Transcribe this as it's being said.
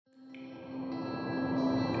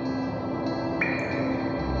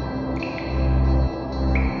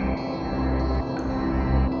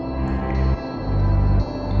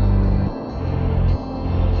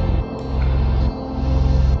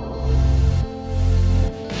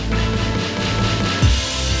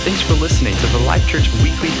Thanks for listening to the Life Church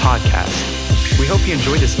Weekly Podcast. We hope you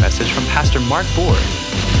enjoyed this message from Pastor Mark Boer.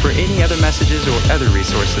 For any other messages or other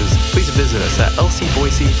resources, please visit us at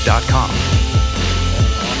lcboise.com.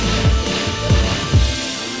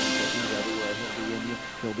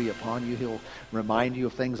 He'll be upon you. He'll remind you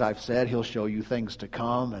of things I've said. He'll show you things to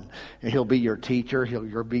come, and he'll be your teacher.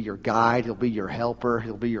 He'll be your guide. He'll be your helper.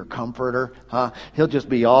 He'll be your comforter. He'll just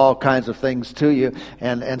be all kinds of things to you.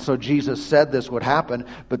 And so Jesus said this would happen,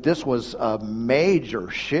 but this was a major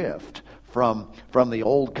shift from the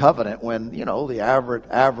old covenant when, the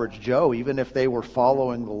average Joe, even if they were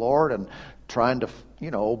following the Lord and trying to,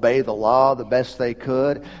 obey the law the best they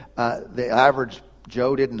could, the average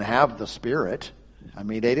Joe didn't have the Spirit. I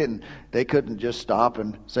mean, they couldn't just stop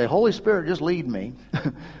and say, Holy Spirit, just lead me.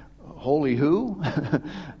 Holy who?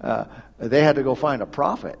 They had to go find a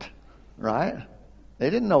prophet, right? They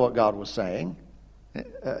didn't know what God was saying.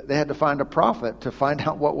 They had to find a prophet to find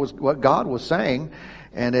out what God was saying.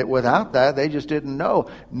 And without that, they just didn't know.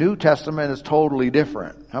 New Testament is totally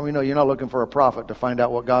different. How many know you're not looking for a prophet to find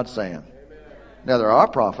out what God's saying? Now, there are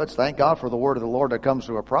prophets. Thank God for the word of the Lord that comes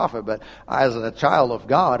through a prophet. But as a child of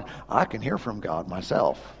God, I can hear from God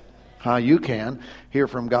myself. How you can hear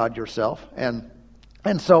from God yourself. And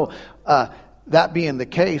so, that being the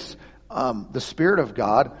case, the Spirit of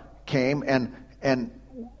God came, and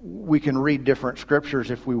we can read different scriptures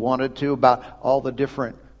if we wanted to about all the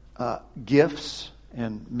different gifts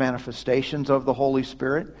and manifestations of the Holy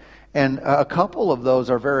Spirit. And a couple of those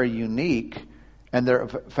are very unique. And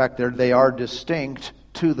they are distinct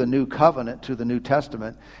to the New Covenant, to the New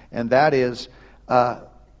Testament. And that is the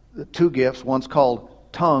two gifts. One's called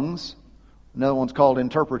tongues. Another one's called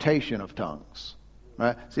interpretation of tongues.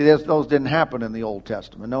 Right? See, those didn't happen in the Old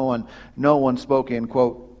Testament. No one spoke in,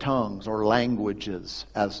 quote, tongues or languages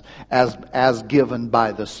as given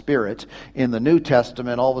by the Spirit. In the New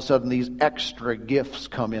Testament, all of a sudden these extra gifts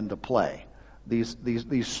come into play.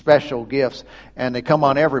 These special gifts. And they come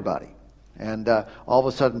on everybody. And all of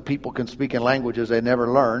a sudden, people can speak in languages they never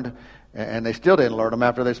learned, and they still didn't learn them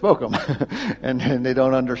after they spoke them, and they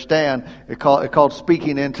don't understand. It's called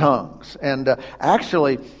speaking in tongues. And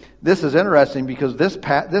actually, this is interesting because this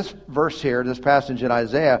verse here, this passage in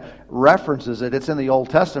Isaiah, references it. It's in the Old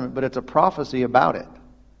Testament, but it's a prophecy about it.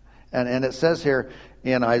 And it says here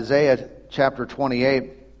in Isaiah chapter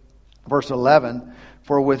 28, verse 11,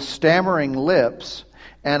 "For with stammering lips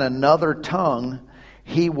and another tongue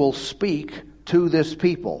He will speak to this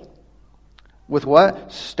people." With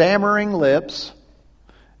what? Stammering lips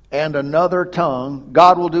and another tongue.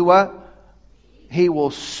 God will do what? He will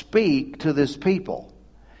speak to this people.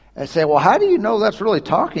 And say, well, how do you know that's really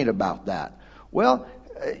talking about that? Well,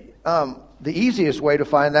 the easiest way to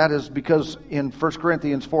find that is because in 1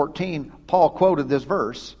 Corinthians 14, Paul quoted this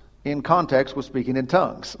verse in context with speaking in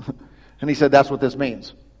tongues. And he said that's what this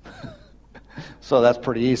means. So that's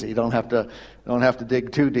pretty easy. You don't have to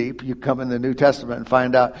dig too deep. You come in the New Testament and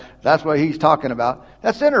find out that's what he's talking about.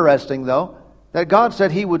 That's interesting, though, that God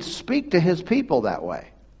said He would speak to His people that way.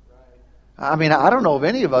 I mean, I don't know of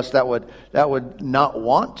any of us that would not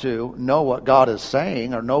want to know what God is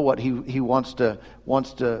saying or know what He wants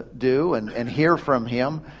to do and hear from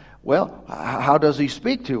Him. Well, how does He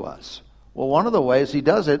speak to us? Well, one of the ways He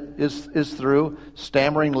does it is through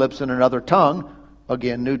stammering lips and another tongue.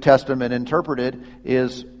 Again, New Testament interpreted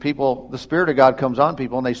is people, the Spirit of God comes on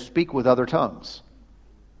people and they speak with other tongues.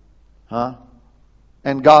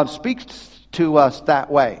 And God speaks to us that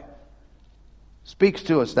way. Speaks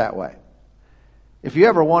to us that way. If you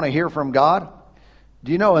ever want to hear from God,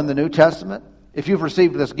 do you know in the New Testament, if you've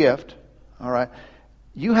received this gift, all right,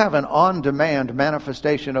 you have an on-demand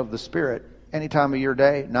manifestation of the Spirit any time of your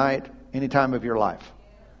day, night, any time of your life.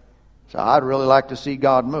 So I'd really like to see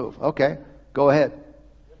God move. Okay. Go ahead.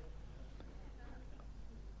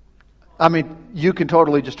 I mean, you can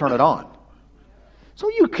totally just turn it on. So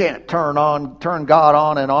you can't turn God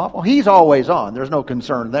on and off. Well, He's always on. There's no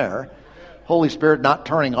concern there. Holy Spirit not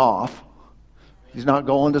turning off. He's not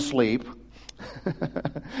going to sleep.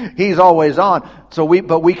 He's always on. So we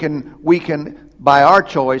can by our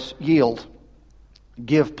choice yield,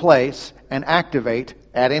 give place, and activate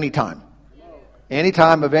at any time. Any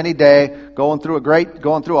time of any day, going through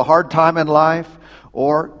a hard time in life,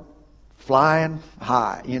 or flying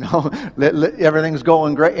high, everything's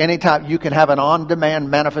going great. Anytime you can have an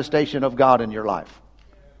on-demand manifestation of God in your life.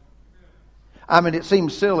 I mean, it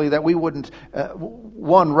seems silly that we wouldn't,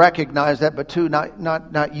 one, recognize that, but two,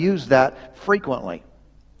 not use that frequently.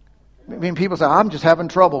 I mean, people say, I'm just having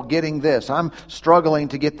trouble getting this. I'm struggling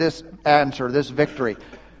to get this answer, this victory.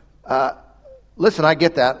 Listen, I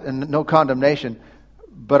get that, and no condemnation,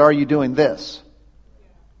 but are you doing this?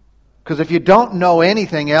 Because if you don't know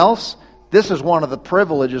anything else, this is one of the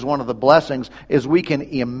privileges, one of the blessings, is we can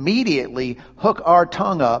immediately hook our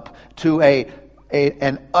tongue up to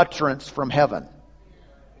an utterance from heaven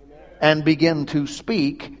and begin to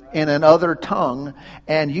speak in another tongue,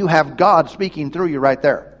 and you have God speaking through you right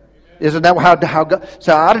there. Isn't that how God...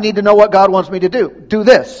 So I don't need to know what God wants me to do. Do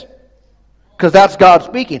this. Because that's God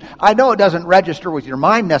speaking. I know it doesn't register with your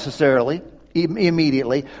mind necessarily,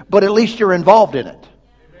 immediately, but at least you're involved in it.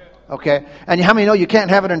 Okay? And how many know you can't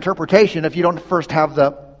have an interpretation if you don't first have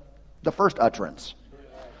the first utterance?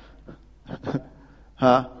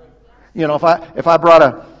 Huh? You know, if I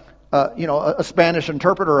brought a Spanish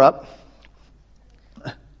interpreter up,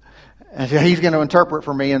 and he's going to interpret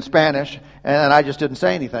for me in Spanish, and I just didn't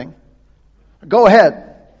say anything. Go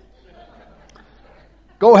ahead.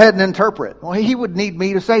 Go ahead and interpret. Well, he would need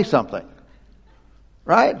me to say something.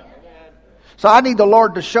 Right? So I need the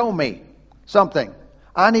Lord to show me something.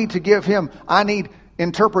 I need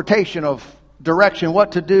interpretation of direction,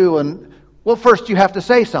 what to do. And well, first you have to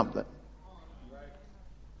say something.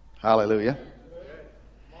 Hallelujah.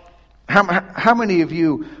 How many of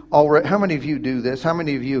you do this? How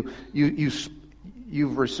many of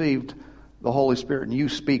you've received the Holy Spirit and you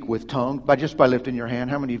speak with tongues by lifting your hand?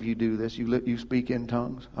 How many of you do this? You speak in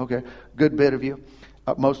tongues? Okay, good bit of you,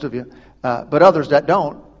 most of you, but others that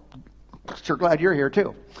don't. Sure glad you're here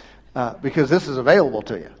too, because this is available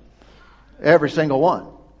to you, every single one.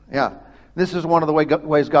 Yeah, this is one of the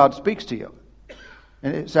ways God speaks to you,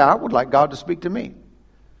 and say, I would like God to speak to me.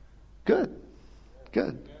 Good.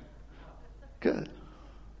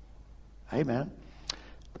 Amen.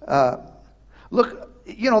 Look,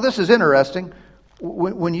 this is interesting.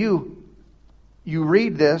 When you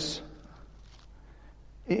read this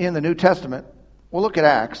in the New Testament, well, look at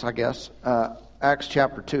Acts, I guess. Acts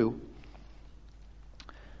chapter 2.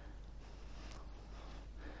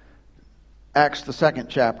 Acts, the second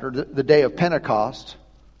chapter, the day of Pentecost.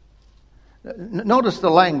 Notice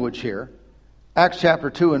the language here. Acts chapter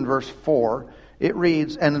 2 and verse 4. It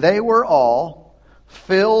reads, and they were all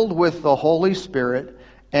filled with the Holy Spirit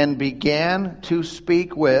and began to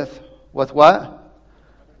speak with what?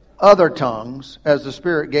 Other tongues, as the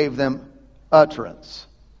Spirit gave them utterance.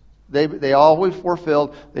 They all were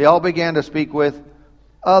filled. They all began to speak with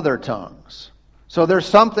other tongues. So there's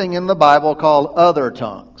something in the Bible called other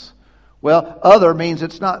tongues. Well, other means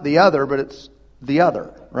it's not the other, but it's the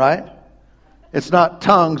other, right? It's not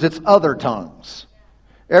tongues, it's other tongues.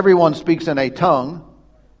 Everyone speaks in a tongue,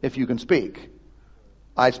 if you can speak.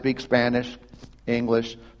 I speak Spanish,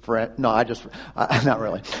 English, French. No, not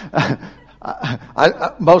really.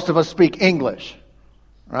 Most of us speak English,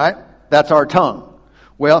 right? That's our tongue.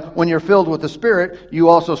 Well, when you're filled with the Spirit, you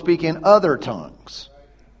also speak in other tongues.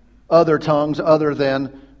 Other tongues other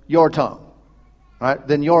than your tongue, right?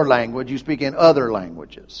 Than your language. You speak in other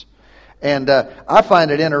languages. And I find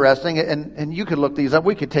it interesting, and you could look these up.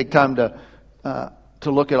 We could take time to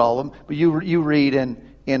look at all of them. But you read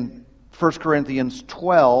in 1 Corinthians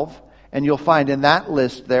 12, and you'll find in that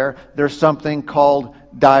list there's something called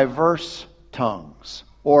diverse tongues,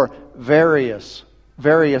 or various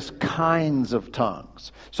kinds of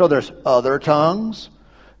tongues. So there's other tongues.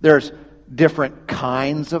 There's different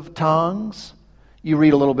kinds of tongues. You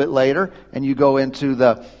read a little bit later, and you go into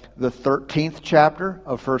the 13th chapter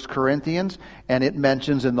of 1 Corinthians, and it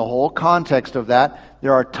mentions in the whole context of that,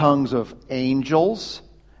 there are tongues of angels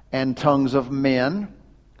and tongues of men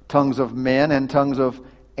and tongues of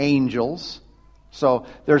angels. So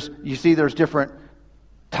there's different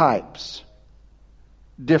types,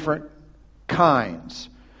 different kinds.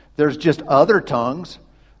 There's just other tongues,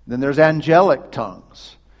 then there's angelic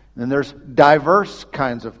tongues, then there's diverse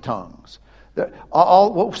kinds of tongues.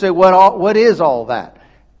 What is all that?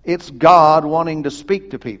 It's God wanting to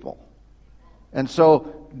speak to people. And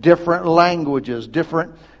so different languages,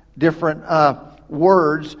 different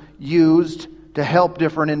words used to help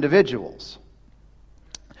different individuals.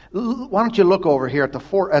 Why don't you look over here at the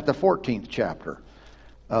 14th chapter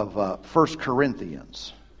of 1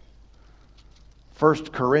 Corinthians. 1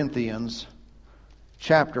 Corinthians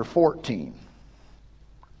chapter 14.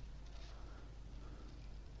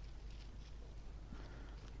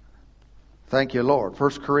 Thank you, Lord. 1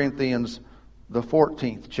 Corinthians, the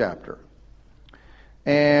 14th chapter.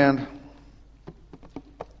 And,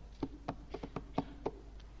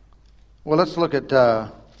 well, let's look at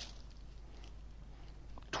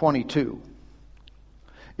 22.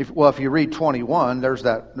 If you read 21, there's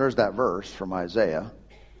that verse from Isaiah.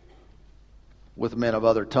 With men of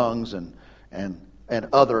other tongues and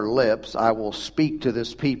other lips, I will speak to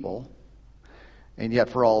this people. and yet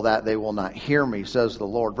for all that they will not hear me, says the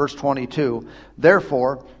Lord. Verse 22,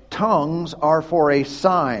 therefore tongues are for a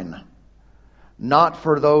sign, not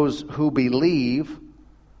for those who believe,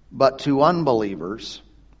 but to unbelievers.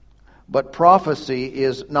 But prophecy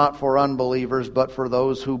is not for unbelievers, but for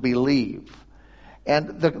those who believe.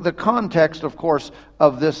 And the context, of course,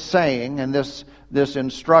 of this saying and this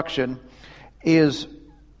instruction is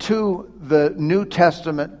to the New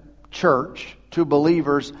Testament church, to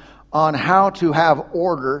believers, on how to have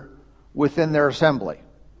order within their assembly.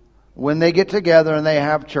 When they get together and they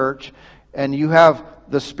have church, and you have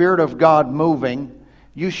the Spirit of God moving,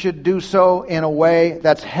 you should do so in a way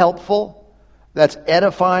that's helpful, that's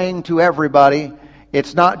edifying to everybody.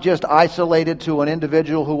 It's not just isolated to an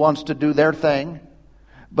individual who wants to do their thing,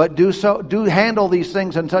 but do handle these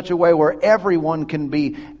things in such a way where everyone can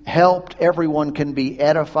be helped, everyone can be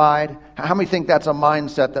edified. How many think that's a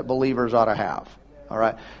mindset that believers ought to have? All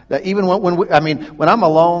right. That even when I'm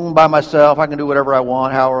alone by myself, I can do whatever I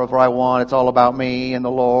want, however I want. It's all about me and the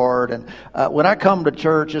Lord. And when I come to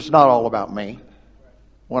church, it's not all about me.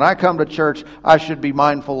 When I come to church, I should be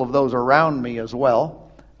mindful of those around me as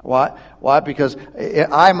well. Why? Because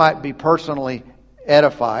I might be personally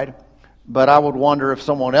edified, but I would wonder if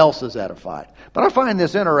someone else is edified. But I find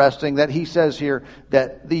this interesting that he says here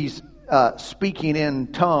that these speaking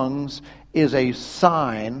in tongues is a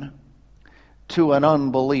sign to an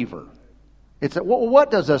unbeliever. What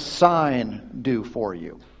does a sign do for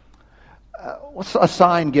you? A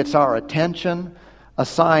sign gets our attention. A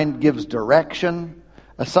sign gives direction.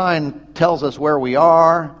 A sign tells us where we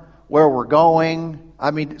are, where we're going.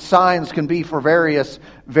 I mean, signs can be for various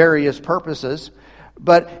purposes,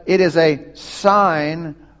 but it is a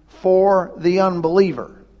sign for the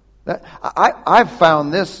unbeliever. I've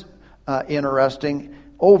found this interesting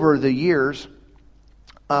over the years.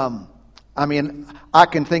 I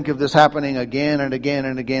can think of this happening again and again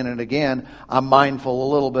and again and again. I'm mindful a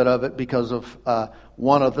little bit of it because of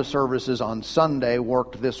one of the services on Sunday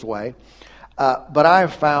worked this way. But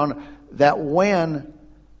I've found that when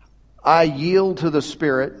I yield to the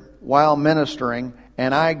Spirit while ministering,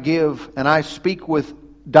 and I speak with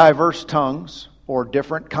diverse tongues, or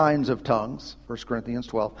different kinds of tongues, 1 Corinthians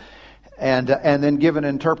 12, and then give an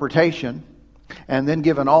interpretation, and then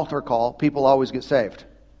give an altar call, people always get saved.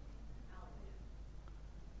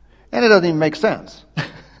 And it doesn't even make sense.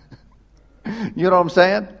 You know what I'm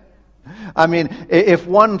saying? I mean, if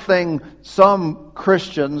one thing some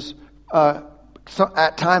Christians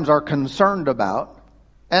at times are concerned about,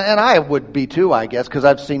 and I would be too, I guess, because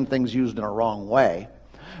I've seen things used in a wrong way.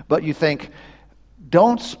 But you think,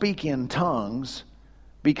 don't speak in tongues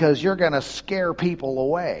because you're going to scare people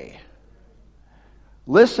away.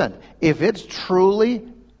 Listen, if it's truly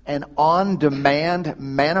an on-demand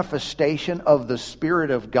manifestation of the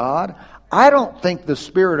Spirit of God, I don't think the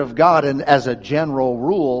Spirit of God, as a general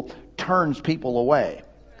rule, turns people away.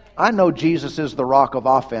 I know Jesus is the rock of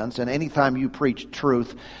offense, and anytime you preach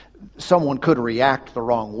truth, someone could react the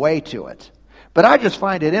wrong way to it. But I just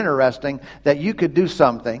find it interesting that you could do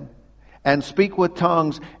something and speak with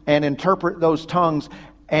tongues and interpret those tongues,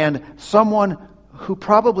 and someone who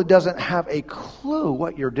probably doesn't have a clue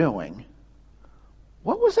what you're doing,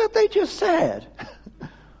 what was that they just said?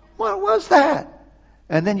 What was that?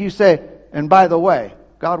 And then you say, and by the way,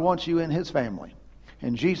 God wants you in His family.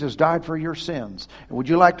 And Jesus died for your sins. And would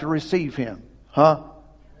you like to receive Him? Huh?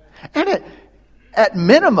 And at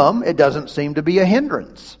minimum, it doesn't seem to be a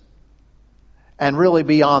hindrance. And really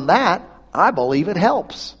beyond that, I believe it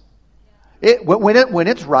helps. When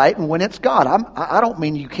it's right and when it's God. I don't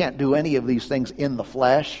mean you can't do any of these things in the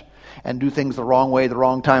flesh and do things the wrong way, the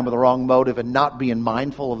wrong time, with the wrong motive, and not being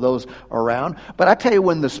mindful of those around. But I tell you,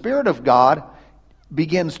 when the Spirit of God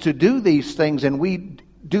begins to do these things and we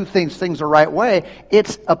do things the right way,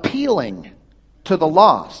 it's appealing to the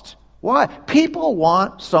lost. Why? People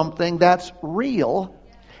want something that's real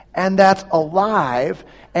and that's alive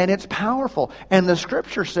and it's powerful. And the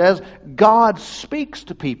Scripture says God speaks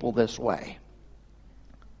to people this way.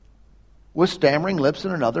 With stammering lips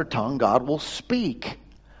and another tongue, God will speak.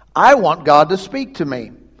 I want God to speak to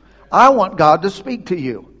me. I want God to speak to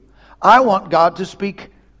you. I want God to speak,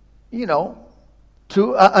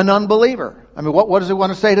 to an unbeliever. I mean, what does He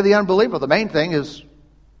want to say to the unbeliever? The main thing is,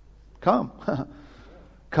 come.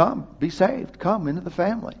 Come, be saved. Come into the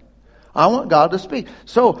family. I want God to speak.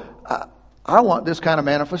 So, I want this kind of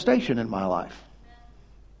manifestation in my life.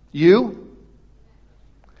 You?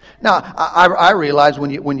 Now, I realize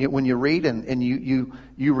when you read and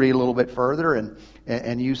you read a little bit further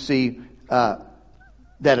and you see that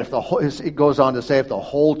it goes on to say if the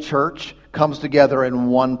whole church comes together in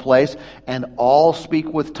one place and all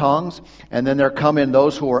speak with tongues. And then there come in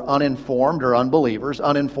those who are uninformed or unbelievers.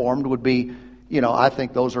 Uninformed would be, I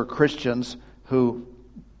think those are Christians who,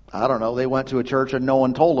 I don't know, they went to a church and no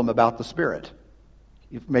one told them about the Spirit.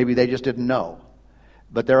 Maybe they just didn't know.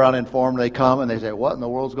 But they're uninformed. They come and they say, what in the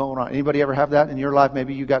world's going on? Anybody ever have that in your life?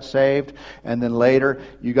 Maybe you got saved and then later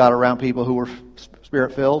you got around people who were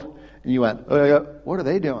Spirit-filled and you went, what are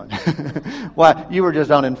they doing? Why? You were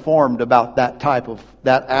just uninformed about that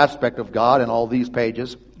aspect of God in all these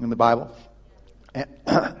pages in the Bible.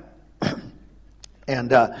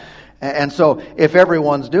 And so if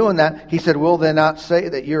everyone's doing that, he said, will they not say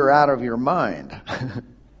that you're out of your mind?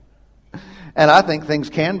 And I think things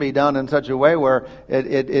can be done in such a way where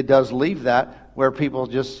it does leave that, where people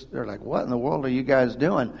they're like, what in the world are you guys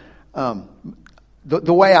doing?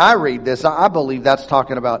 The way I read this, I believe that's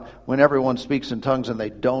talking about when everyone speaks in tongues and they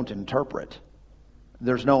don't interpret.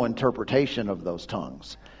 There's no interpretation of those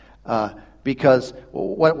tongues. Because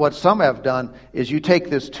what some have done is you take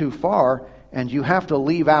this too far and you have to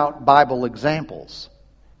leave out Bible examples.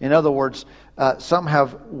 In other words, some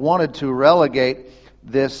have wanted to relegate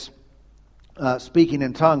this speaking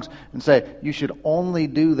in tongues and say you should only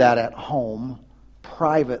do that at home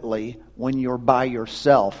privately when you're by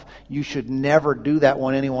yourself. You should never do that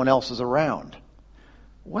when anyone else is around.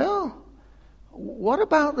 Well, what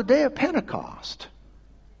about the day of Pentecost?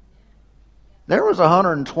 There was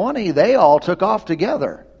 120. They all took off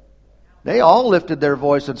together. They all lifted their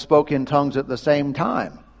voice and spoke in tongues at the same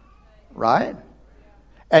time. Right?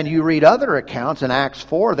 And you read other accounts in Acts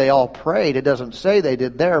 4, they all prayed. It doesn't say they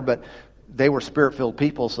did there, but they were Spirit-filled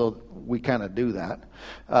people, so we kind of do that.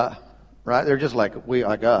 Right? They're just like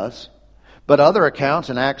us. But other accounts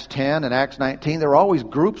in Acts 10 and Acts 19, there are always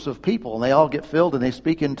groups of people, and they all get filled and they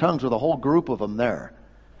speak in tongues with a whole group of them there.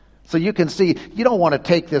 So you can see, you don't want to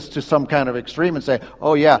take this to some kind of extreme and say,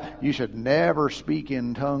 oh yeah, you should never speak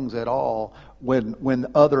in tongues at all when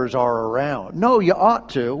others are around. No, you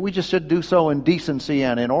ought to. We just should do so in decency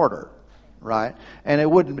and in order. Right? And it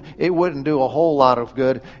wouldn't do a whole lot of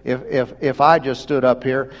good if I just stood up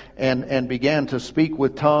here and began to speak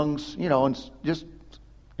with tongues, and just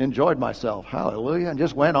enjoyed myself. Hallelujah. And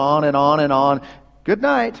just went on and on and on. Good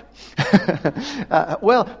night.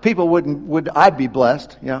 Well, people I'd be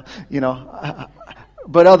blessed,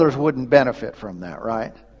 but others wouldn't benefit from that,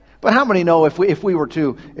 right? But how many know if we were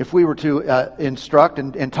to instruct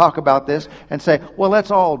and talk about this and say, well, let's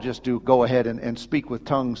all just go ahead and speak with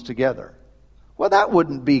tongues together. Well, that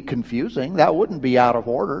wouldn't be confusing. That wouldn't be out of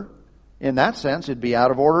order. In that sense, it'd be out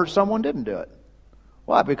of order if someone didn't do it.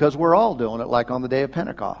 Why? Because we're all doing it like on the day of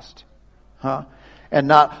Pentecost. Huh? And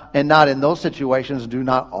not in those situations do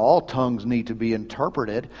not all tongues need to be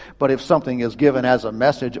interpreted. But if something is given as a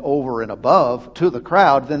message over and above to the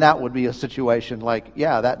crowd, then that would be a situation like,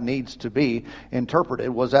 yeah, that needs to be interpreted.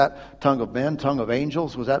 Was that tongue of men, tongue of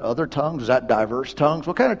angels? Was that other tongues? Was that diverse tongues?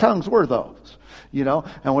 What kind of tongues were those?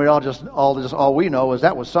 And we all we know is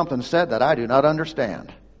that was something said that I do not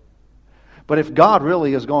understand. But if God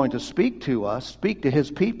really is going to speak to us, speak to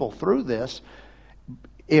His people through this,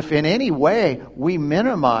 if in any way we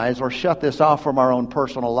minimize or shut this off from our own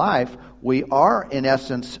personal life, we are in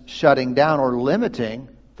essence shutting down or limiting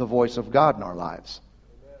the voice of God in our lives.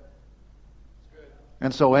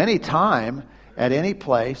 And so any time, at any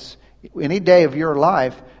place, any day of your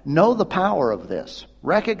life, know the power of this.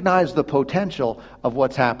 Recognize the potential of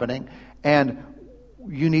what's happening, and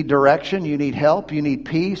you need direction, you need help, you need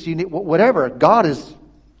peace, you need whatever. God is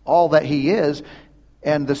all that He is,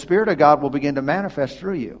 and the Spirit of God will begin to manifest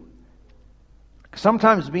through you.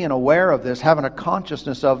 Sometimes being aware of this, having a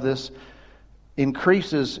consciousness of this,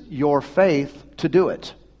 increases your faith to do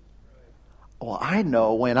it. Well, I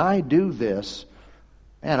know when I do this,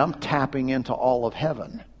 man, I'm tapping into all of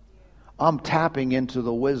heaven. I'm tapping into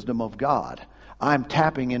the wisdom of God. I'm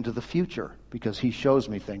tapping into the future because He shows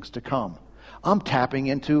me things to come. I'm tapping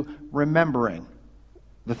into remembering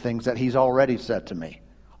the things that He's already said to me.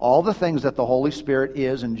 All the things that the Holy Spirit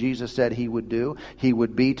is and Jesus said He would do, He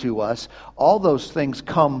would be to us. All those things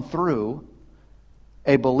come through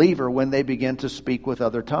a believer when they begin to speak with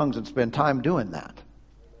other tongues and spend time doing that.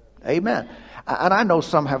 Amen. And I know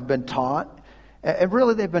some have been taught, and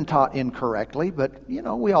really they've been taught incorrectly, but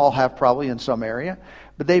we all have probably in some area.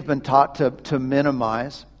 But they've been taught to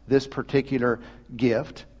minimize this particular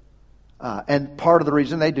gift. And part of the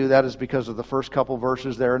reason they do that is because of the first couple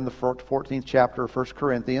verses there in the 14th chapter of 1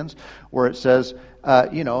 Corinthians, where it says,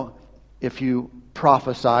 if you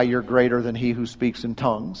prophesy, you're greater than he who speaks in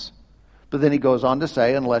tongues. But then he goes on to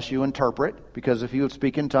say, unless you interpret, because if you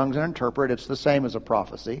speak in tongues and interpret, it's the same as a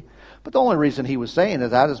prophecy. But the only reason he was saying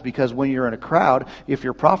that is because when you're in a crowd, if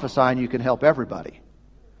you're prophesying, you can help everybody.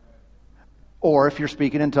 Or if you're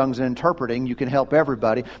speaking in tongues and interpreting, you can help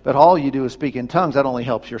everybody. But all you do is speak in tongues, that only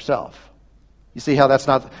helps yourself. You see how that's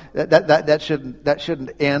not that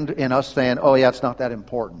shouldn't end in us saying, oh yeah, it's not that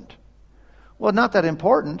important. Well, not that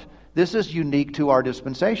important. This is unique to our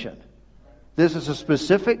dispensation. This is a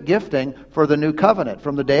specific gifting for the new covenant.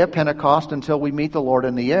 From the day of Pentecost until we meet the Lord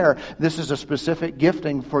in the air, this is a specific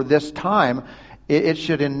gifting for this time. It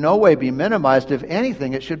should in no way be minimized. If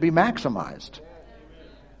anything, it should be maximized.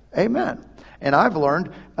 Amen. And I've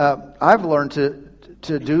learned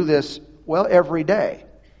to do this, well, every day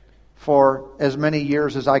for as many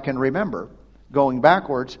years as I can remember, going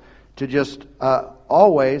backwards, to just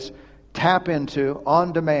always tap into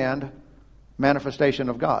on-demand manifestation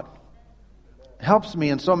of God. Helps me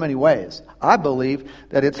in so many ways. I believe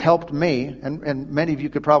that it's helped me, and many of you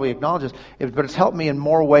could probably acknowledge this, but it's helped me in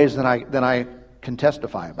more ways than I can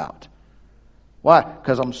testify about. Why?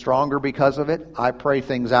 Because I'm stronger because of it. I pray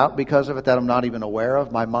things out because of it that I'm not even aware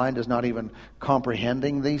of. My mind is not even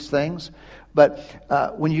comprehending these things. But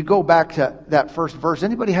when you go back to that first verse,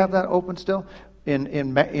 anybody have that open still?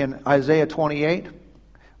 In Isaiah 28,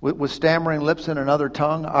 with stammering lips and another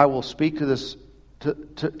tongue, I will speak to this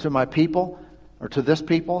to my people. Or to this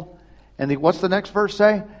people. And what's the next verse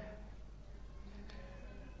say?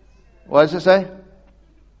 What does it say?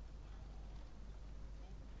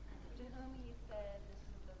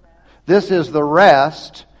 This is the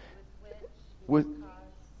rest with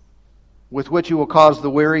which you will cause the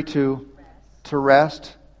weary to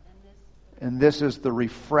rest. And this is the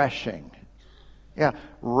refreshing. Yeah,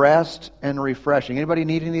 rest and refreshing. Anybody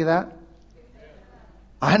need any of that?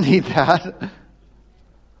 I need that.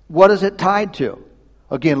 What is it tied to?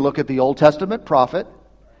 Again, look at the Old Testament prophet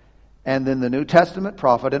and then the New Testament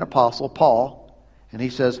prophet and apostle Paul. And he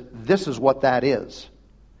says, this is what that is.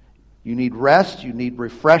 You need rest, you need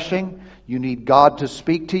refreshing, you need God to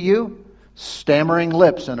speak to you, stammering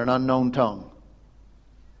lips and an unknown tongue.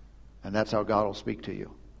 And that's how God will speak to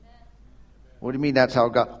you. What do you mean that's how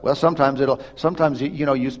God? Well, sometimes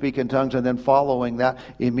you speak in tongues and then following that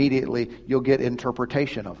immediately you'll get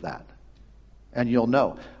interpretation of that. And you'll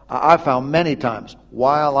know. I found many times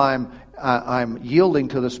while I'm yielding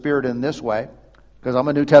to the Spirit in this way, because I'm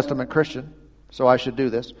a New Testament Christian, so I should do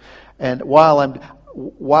this. And while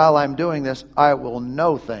I'm doing this, I will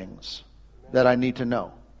know things that I need to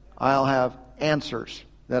know. I'll have answers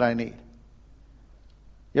that I need.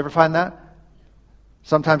 You ever find that?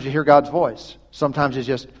 Sometimes you hear God's voice. Sometimes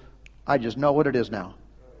I just know what it is now.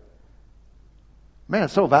 Man,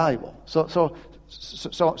 it's so valuable,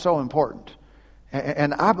 so important.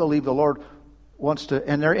 And I believe the Lord wants to,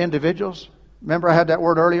 and they're individuals. Remember I had that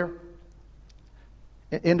word earlier?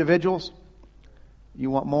 Individuals. You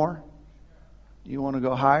want more? You want to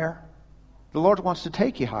go higher? The Lord wants to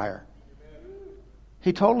take you higher.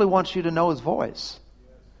 He totally wants you to know His voice.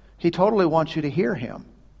 He totally wants you to hear Him.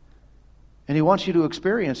 And He wants you to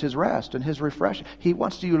experience His rest and His refreshing. He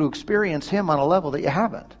wants you to experience Him on a level that you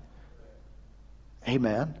haven't.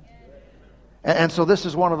 Amen. And so this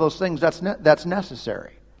is one of those things that's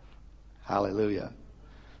necessary. Hallelujah.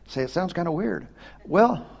 Say, it sounds kind of weird.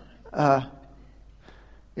 Well,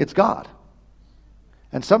 it's God.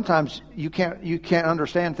 And sometimes you can't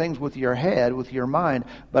understand things with your head, with your mind,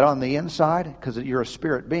 but on the inside, because you're a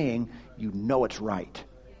spirit being, you know it's right.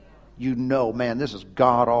 You know, man, this is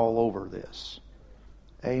God all over this.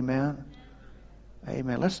 Amen.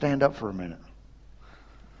 Amen. Let's stand up for a minute.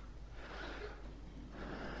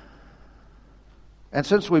 And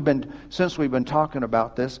since we've been talking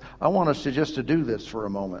about this, I want us to do this for a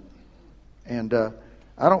moment. And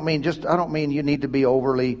I don't mean you need to be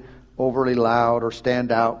overly loud or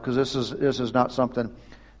stand out, because this is not something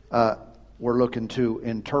we're looking to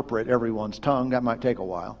interpret everyone's tongue. That might take a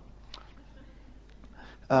while.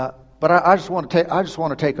 But I just want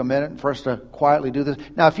to take a minute for us to quietly do this.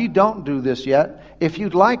 Now, if you don't do this yet, if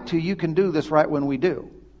you'd like to, you can do this right when we do,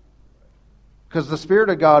 because the Spirit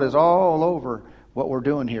of God is all over what we're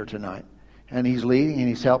doing here tonight, and He's leading and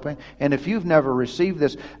He's helping. And if you've never received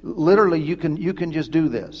this, literally, you can just do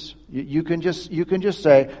this. You can just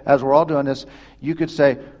say, as we're all doing this, you could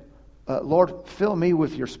say, Lord, fill me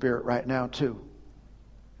with Your Spirit right now too.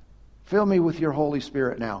 Fill me with Your Holy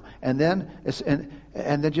Spirit now. And then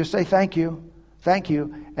just say thank you.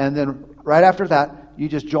 And then right after that, you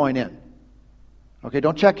just join in. Okay,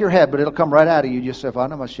 don't check your head, but it'll come right out of you. Just say,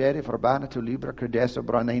 and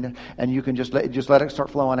you can just let it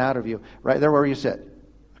start flowing out of you right there where you sit.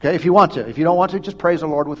 Okay, if you want to. If you don't want to, just praise the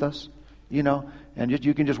Lord with us. and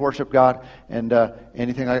you can just worship God and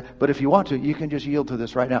anything like that. But if you want to, you can just yield to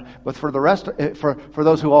this right now. But for the rest, for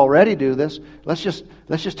those who already do this, let's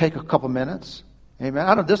just take a couple minutes.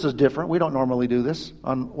 Amen. This is different. We don't normally do this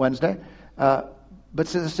on Wednesday, but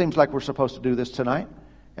it seems like we're supposed to do this tonight.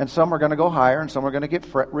 And some are going to go higher, and some are going to get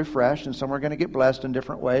refreshed, and some are going to get blessed in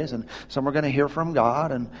different ways, and some are going to hear from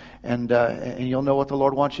God, and you'll know what the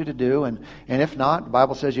Lord wants you to do. And if not, the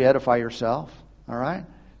Bible says you edify yourself. All right.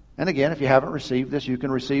 And again, if you haven't received this, you can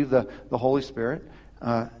receive the Holy Spirit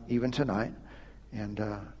even tonight, and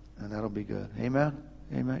that'll be good. Amen.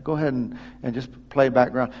 Amen. Go ahead and just play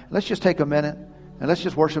background. Let's just take a minute and let's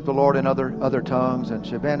just worship the Lord in other tongues. And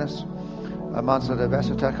Shebenis, Amansa de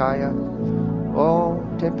Vesatakaya. Oh,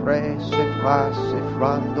 te pres, se pras, se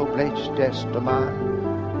frando blech testament.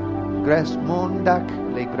 Gres mundak,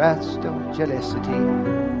 le gresto jelicity.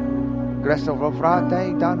 Gresto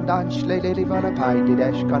rovrate, dan shlele li valapai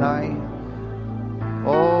didesh kanai.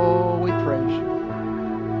 Oh, we praise you.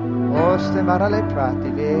 Oh, ste marale prati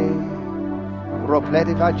ve.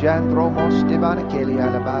 Ropleti vajandro mos divana keli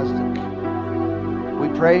alabastic. We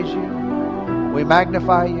praise you. We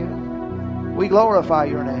magnify you. We glorify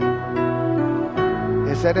your name.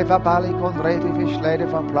 E se ne fa pali con reti fischlede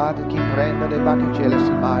fa plate chi prende le bacchicelle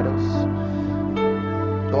si maidos.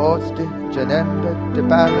 Tosti, genende, de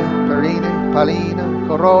palle, perine, palina,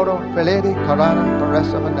 cororo, feledi, corana,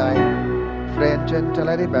 peressa manai,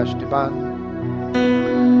 frengentele di bestiban.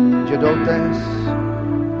 Gedotes,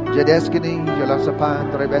 gedeskini,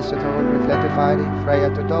 gelasapan, revesato, riflettifari, freia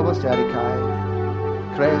todovo sericai.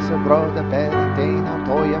 Cresa, broda, peritena,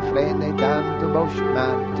 toia, frene, tanto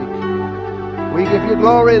boschmantic. We give you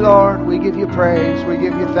glory, Lord. We give you praise. We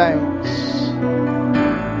give you thanks.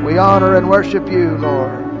 We honor and worship you,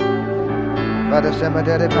 Lord. Vada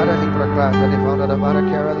cemetery para li proclata di fonda da vara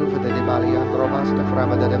cara lufa de bali andro masta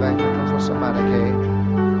frama de evento so samanake.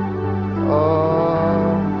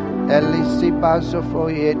 Oh, elli si passo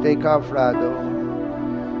foi te cafrado.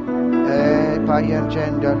 E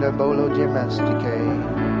paiangenda de bolo domestique.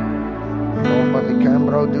 Oh,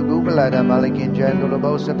 Malicambro du Gubalada, Malikingendo,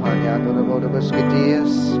 Lobosa, Panyando, the Voda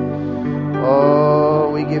Buscatias. Oh,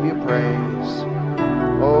 we give you praise.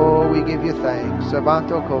 Oh, we give you thanks.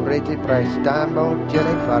 Sabanto Covreti Prestambo,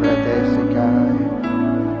 Jele Farate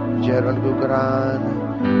Sikai. Gerald Lugran,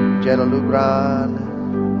 Gerald Lugran,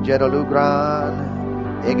 Gerald Lugran,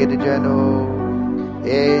 Egedegeno,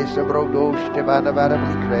 Sabrodosh, Tevada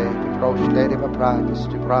Vadablicre, Proste de Pratis,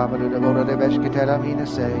 to Brava, the Voda de Vescatella Mina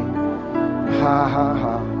say. Ha ha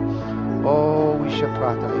ha. Oh, we should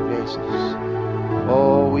prata levations.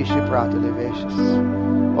 Oh, we should prata levations.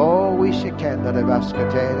 Oh, we should kenda de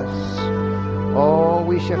vascateras. Oh,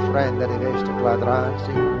 we should friend de vesta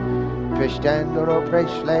quadransi. Festendoro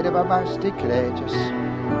presle de babasti creges.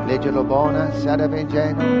 Legelo bona, sada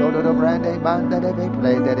vengeno, lodo do brande banda de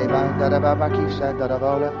play de banda de babaki sanda de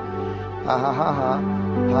vola. Ha ha ha ha.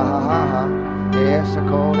 Ha ha ha ha. Yes, a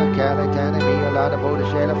cola, Cali, Tanami, a lot of Boda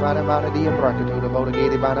Shella, Fana Mana, the Abraca, to the Boda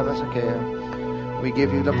Gate, Banavasacare. We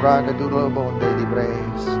give you the Braga, Doodle Bonde, the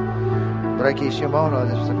Braves. Breki Shimono,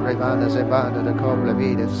 this is the Gravana, Zebanda, the Cobra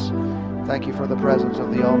Vidas. Thank you for the presence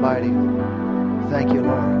of the Almighty. Thank you,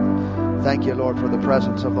 Lord. Thank you, Lord, for the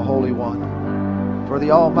presence of the Holy One. For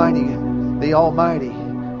the Almighty,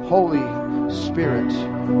 Holy Spirit.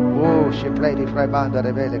 Oh, she played it, Frabanda,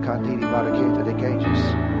 the Vele, Cantini, Baraketa, the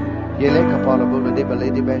Cages. Yeleka pala bula di bale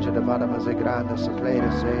di benja da vada maze grande sapleda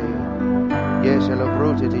se. Yes, lo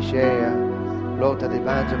brute di shea. Lota di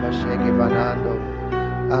banza ma shake vanando.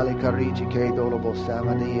 Ali carici che dolo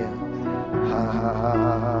bossamania. Ha ha ha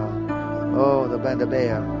ha ha. Oh, the banda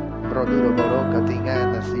bea. Produro boroca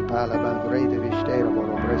tingana si pala bangrete vistera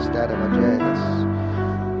boro prestata magedas.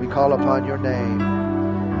 We call upon your name.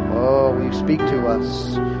 Oh, you speak to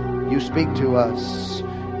us. You speak to us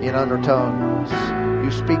in undertones. You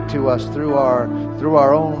speak to us through our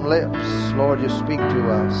own lips. Lord, you speak to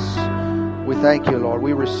us. We thank you, Lord.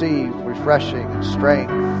 We receive refreshing and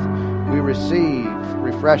strength. We receive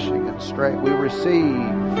refreshing and strength. We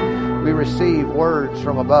receive words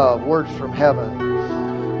from above, words from heaven.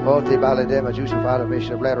 Oh, te baledema jusha para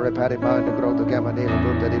mesha blero repari manda groto camanera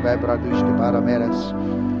brutta di vebra duste para meres.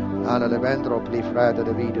 Ana levendro pli freda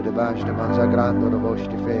de vida de baixo de manzagrando de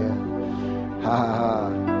voste fea. Ha ha ha.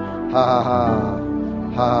 Ha ha ha.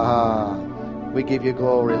 Ha ha ha. We give you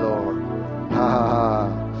glory, Lord. Ha ha ha.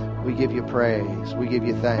 We give you praise. We give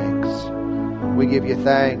you thanks. We give you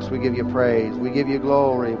thanks. We give you praise. We give you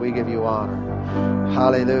glory. We give you honor.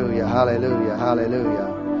 Hallelujah. Hallelujah. Hallelujah.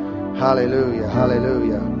 Hallelujah.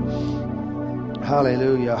 Hallelujah.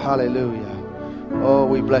 Hallelujah. Hallelujah. Oh,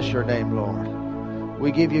 we bless your name, Lord.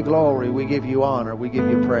 We give you glory. We give you honor. We give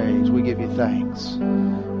you praise. We give you thanks.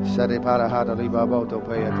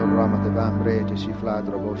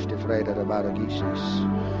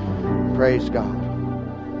 Praise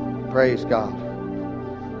God. Praise God.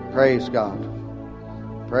 Praise God.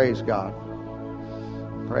 Praise God.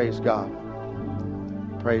 Praise God.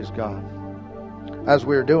 Praise God. As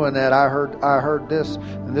we were doing that, I heard this,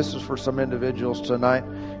 and this is for some individuals tonight.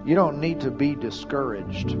 You don't need to be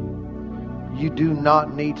discouraged. You do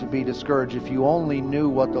not need to be discouraged. If you only knew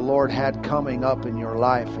what the Lord had coming up in your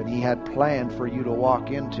life and He had planned for you to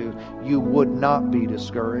walk into, you would not be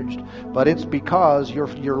discouraged. But it's because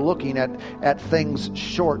you're looking at things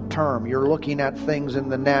short term. You're looking at things in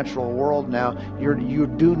the natural world now. You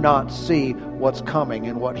do not see what's coming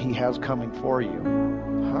and what He has coming for you.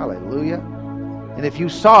 Hallelujah. And if you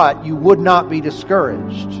saw it, you would not be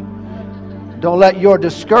discouraged. Don't let your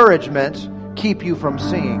discouragement keep you from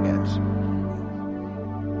seeing it.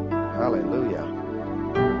 Hallelujah.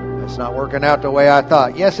 It's not working out the way I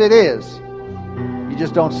thought. Yes, it is. You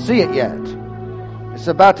just don't see it yet. It's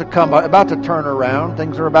about to turn around.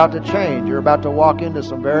 Things are about to change. You're about to walk into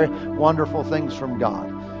some very wonderful things from God.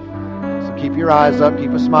 So keep your eyes up.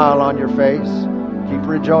 Keep a smile on your face. Keep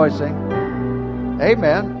rejoicing.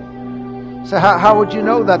 Amen. So how would you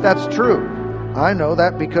know that that's true? I know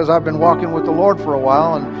that because I've been walking with the Lord for a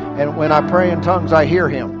while, and when I pray in tongues, I hear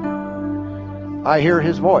Him. I hear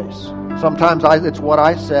His voice. Sometimes it's what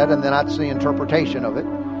I said, and then that's the interpretation of it.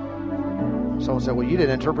 Someone said, well, you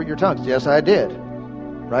didn't interpret your tongues. Yes, I did.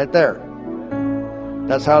 Right there.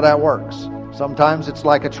 That's how that works. Sometimes it's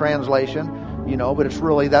like a translation, but it's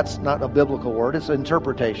really, that's not a biblical word. It's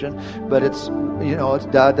interpretation. But it's, it's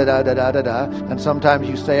da, da, da, da, da, da, da. And sometimes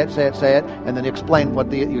you say it, and then you explain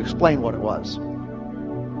what it was. You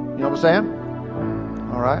know what I'm saying?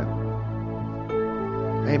 All right.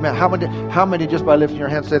 Amen. How many just by lifting your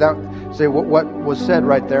hand say what was said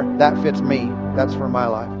right there? That fits me. That's for my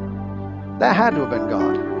life. That had to have been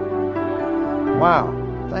God. Wow.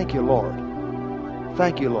 Thank you, Lord.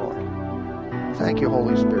 Thank you, Lord. Thank you,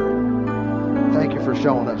 Holy Spirit. Thank you for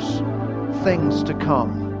showing us things to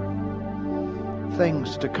come.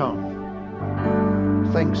 Things to come.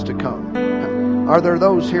 Things to come. Are there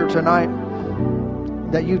those here tonight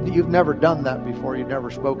that you've never done that before? You've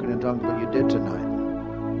never spoken in tongues, but you did tonight.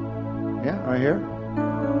 Yeah, right here.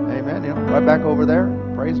 Amen. Right back over there.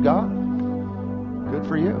 Praise God. Good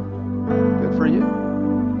for you. Good for you.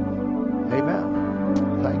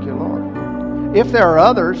 Amen. Thank you, Lord. If there are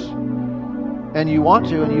others, and you want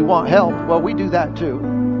to, and you want help, well, we do that too.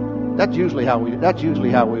 That's usually how we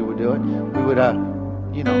would do it. We would,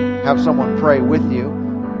 have someone pray with you,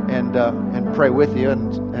 and pray with you,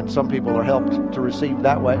 and some people are helped to receive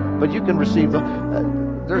that way. But you can receive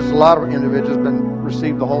there's a lot of individuals been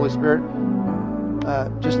received the Holy Spirit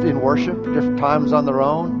just in worship, different times on their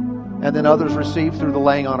own, and then others receive through the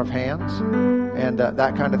laying on of hands and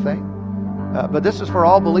that kind of thing. But this is for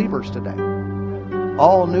all believers today.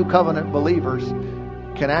 All New Covenant believers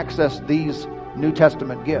can access these New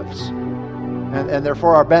Testament gifts, and they're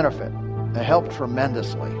for our benefit. They help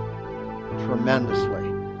tremendously. Tremendously.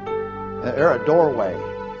 They're a doorway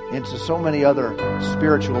into so many other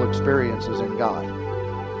spiritual experiences in God.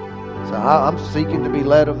 So I'm seeking to be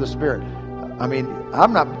led of the Spirit. I mean,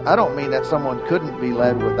 I don't mean that someone couldn't be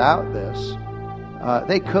led without this.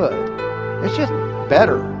 They could. It's just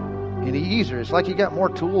better and easier. It's like you got more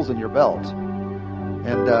tools in your belt.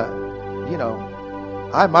 And,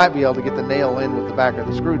 I might be able to get the nail in with the back of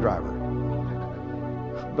the screwdriver.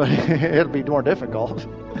 But it'll be more difficult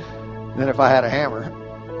than if I had a hammer.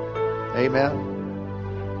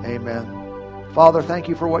 Amen. Amen. Father, thank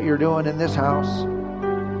you for what you're doing in this house.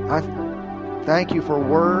 I thank you for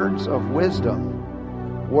words of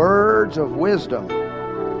wisdom. Words of wisdom.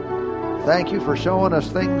 Thank you for showing us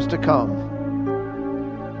things to come.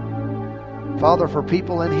 Father, for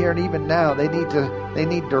people in here, and even now, they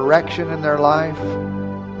need direction in their life.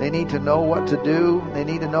 They need to know what to do. They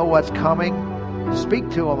need to know what's coming. Speak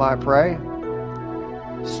to them, I pray.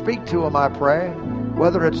 Speak to them, I pray.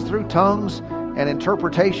 Whether it's through tongues and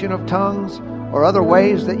interpretation of tongues or other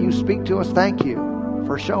ways that you speak to us, thank you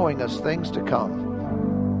for showing us things to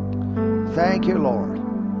come. Thank you, Lord.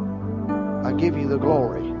 I give you the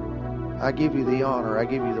glory. I give you the honor. I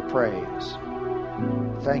give you the praise.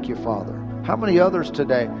 Thank you, Father. How many others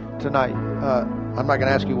tonight? I'm not going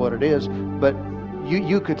to ask you what it is, but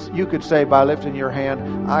you could say by lifting your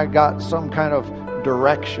hand, I got some kind of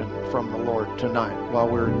direction from the Lord tonight while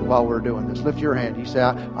we're doing this. Lift your hand. You say,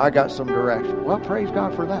 I got some direction. Well, praise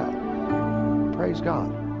God for that. Praise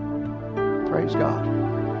God. Praise God.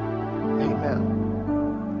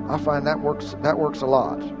 Amen. I find that works a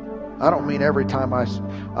lot. I don't mean every time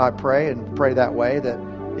I pray and pray that way that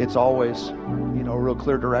it's always, real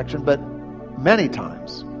clear direction, but many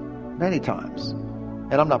times.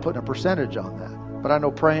 And I'm not putting a percentage on that. But I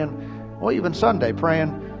know praying, even Sunday,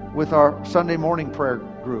 praying with our Sunday morning prayer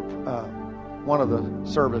group, one of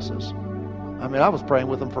the services. I mean, I was praying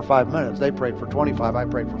with them for 5 minutes. They prayed for 25. I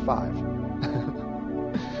prayed for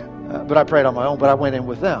 5. But I prayed on my own, but I went in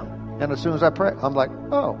with them. And as soon as I prayed, I'm like,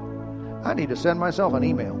 I need to send myself an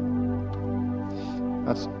email.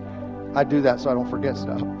 I do that so I don't forget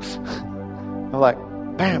stuff. I'm like,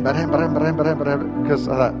 bam, because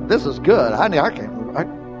this is good. I can't move.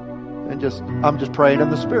 I'm just praying in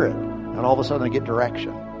the Spirit, and all of a sudden I get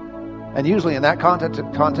direction. And usually in that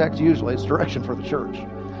context, usually it's direction for the church.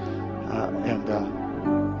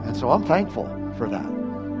 And so I'm thankful for that.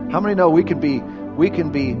 How many know we can be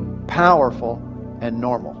powerful and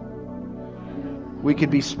normal? We can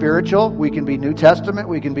be spiritual. We can be New Testament.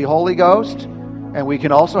 We can be Holy Ghost. And we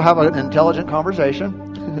can also have an intelligent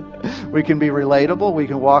conversation. We can be relatable. We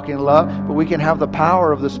can walk in love. But we can have the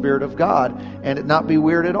power of the Spirit of God and it not be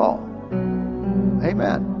weird at all.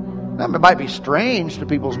 Amen. Now, it might be strange to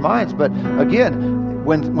people's minds, but again,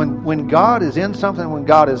 when God is in something, when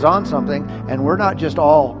God is on something, and we're not just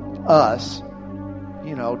all us,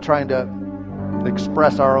 trying to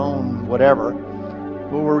express our own whatever,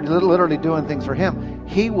 but we're literally doing things for Him,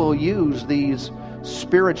 He will use these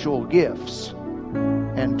spiritual gifts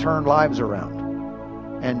and turn lives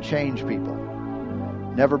around and change people.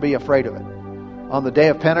 Never be afraid of it. On the day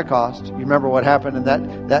of Pentecost, you remember what happened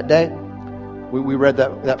in that day? We read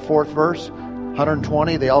that fourth verse,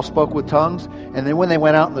 120, they all spoke with tongues. And then when they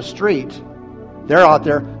went out in the street, they're out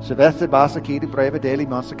there, they're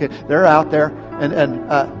out there,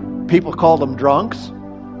 and people called them drunks.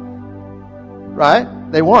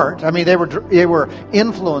 Right? They weren't. I mean, they were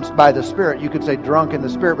influenced by the Spirit. You could say drunk in the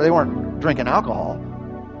Spirit, but they weren't drinking alcohol.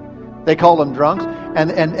 They called them drunks.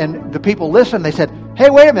 And the people listened. They said, hey,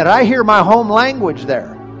 wait a minute. I hear my home language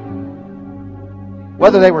there.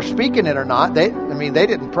 Whether they were speaking it or not, they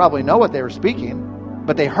didn't probably know what they were speaking,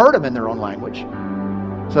 but they heard them in their own language.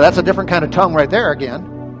 So that's a different kind of tongue right there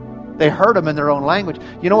again. They heard them in their own language.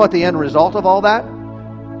 You know what the end result of all that?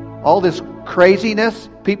 All this craziness,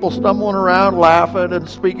 people stumbling around, laughing and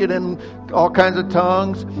speaking in all kinds of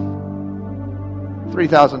tongues.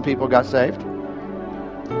 3,000 people got saved.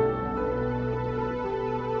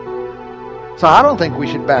 So I don't think we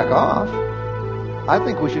should back off. I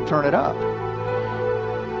think we should turn it up.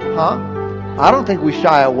 I don't think we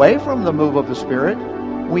shy away from the move of the Spirit.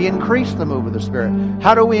 We increase the move of the Spirit.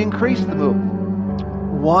 How do we increase the move?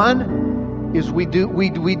 One is we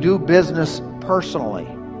do business personally.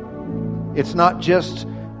 It's not just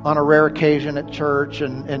on a rare occasion at church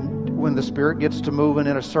and when the Spirit gets to moving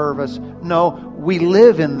in a service. No, we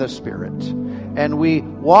live in the Spirit. And we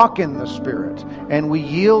walk in the Spirit. And we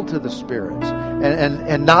yield to the Spirit.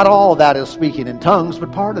 And not all of that is speaking in tongues,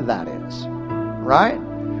 but part of that is. Right?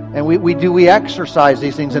 And we exercise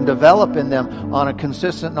these things and develop in them on a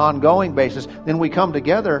consistent and ongoing basis. Then we come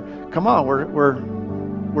together. Come on,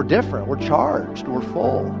 we're different. We're charged. We're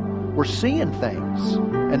full. We're seeing things.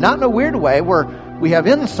 And not in a weird way. We have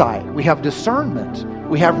insight. We have discernment.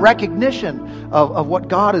 We have recognition of what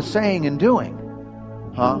God is saying and doing.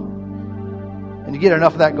 And you get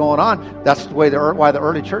enough of that going on. That's the way why the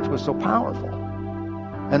early church was so powerful.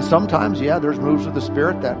 And sometimes, there's moves of the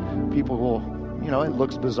Spirit that people will, it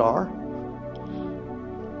looks bizarre.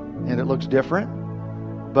 And it looks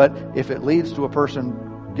different. But if it leads to a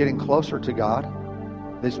person getting closer to God,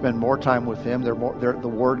 they spend more time with Him. The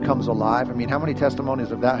Word comes alive. I mean, how many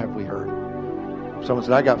testimonies of that have we heard? Someone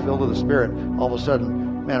said, I got filled with the Spirit. All of a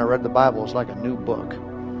sudden, man, I read the Bible. It's like a new book.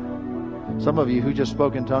 Some of you who just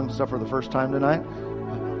spoke in tongues and stuff for the first time tonight,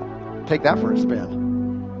 take that for a spin.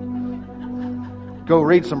 Go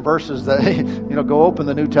read some verses that, go open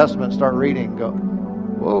the New Testament and start reading. Go,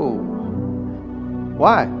 whoa.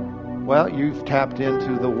 Why? Well, you've tapped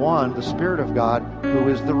into the Spirit of God, who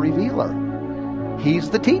is the revealer.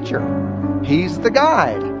 He's the teacher. He's the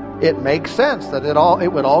guide. It makes sense that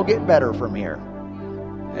it would all get better from here.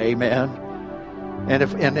 Amen.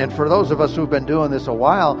 And for those of us who've been doing this a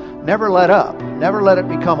while, never let up. Never let it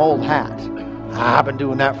become old hat. I've been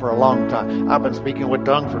doing that for a long time. I've been speaking with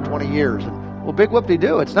tongues for 20 years. Well, big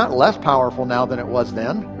whoop-de-doo. It's not less powerful now than it was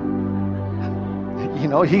then.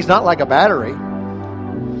 He's not like a battery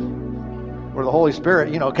where the Holy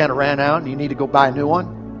Spirit, kind of ran out and you need to go buy a new one.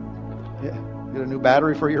 Get a new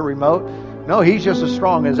battery for your remote. No, He's just as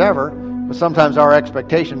strong as ever. But sometimes our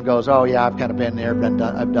expectation goes, oh yeah, I've kind of been there,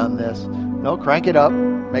 I've done this. No, crank it up,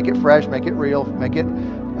 make it fresh, make it real, make it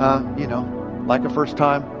like a first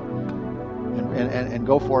time, and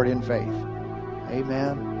go for it in faith.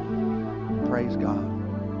 Amen. Praise God.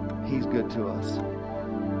 He's good to us.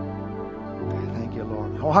 Thank you,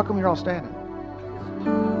 Lord. Oh, how come you're all standing?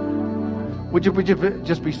 Would you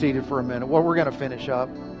just be seated for a minute? Well, we're going to finish up.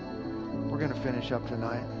 We're going to finish up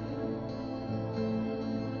tonight.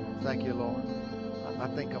 Thank you, Lord. I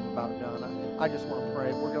think I'm about done. I just want to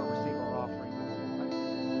pray. We're going to receive our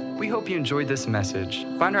offering. We hope you enjoyed this message.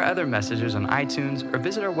 Find our other messages on iTunes or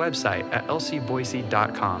visit our website at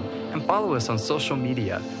lcboise.com and follow us on social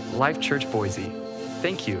media, Life Church Boise.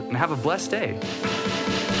 Thank you and have a blessed day.